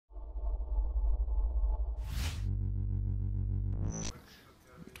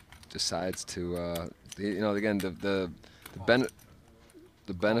decides to, you know, again the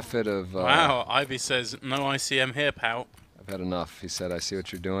benefit of. Wow, Ivey says no ICM here, pal. I've had enough. He said, "I see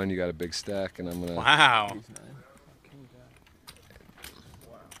what you're doing. You got a big stack, and I'm gonna." Wow.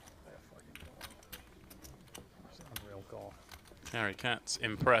 Harry Katz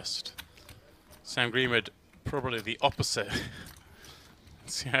impressed. Sam Greenwood probably the opposite.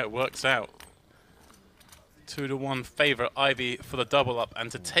 See how it works out. 2-1 favourite Ivey for the double up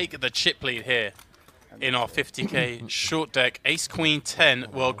and to take the chip lead here in our 50k short deck. Ace Queen 10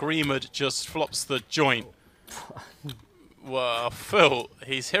 while Greenwood just flops the joint. Well, Phil,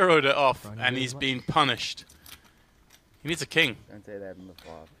 he's heroed it off and he's been punished. He needs a king. Don't say that in the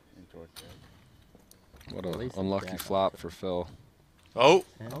flop in Georgia. What an unlucky flop for Phil. Oh,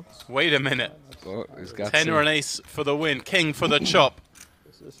 wait a minute. Oh, he's got 10 or an ace for the win. King for the chop.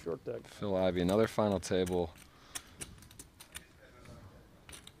 This is short deck. Phil Ivey, another final table.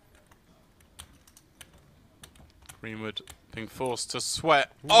 Greenwood being forced to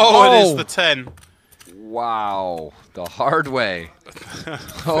sweat. Oh, it is the 10. Wow, the hard way.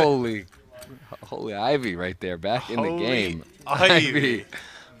 Holy Ivey right there, back in the game. Ivey.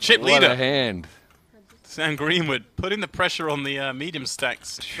 Chip What leader. a hand. Sam Greenwood putting the pressure on the medium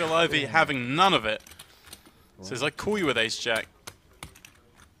stacks. Phil Ivey having none of it. Says, I call you with ace jack.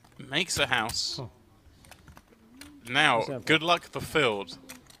 Makes a house. Now, good luck for Field.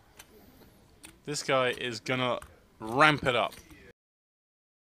 This guy is going to ramp it up.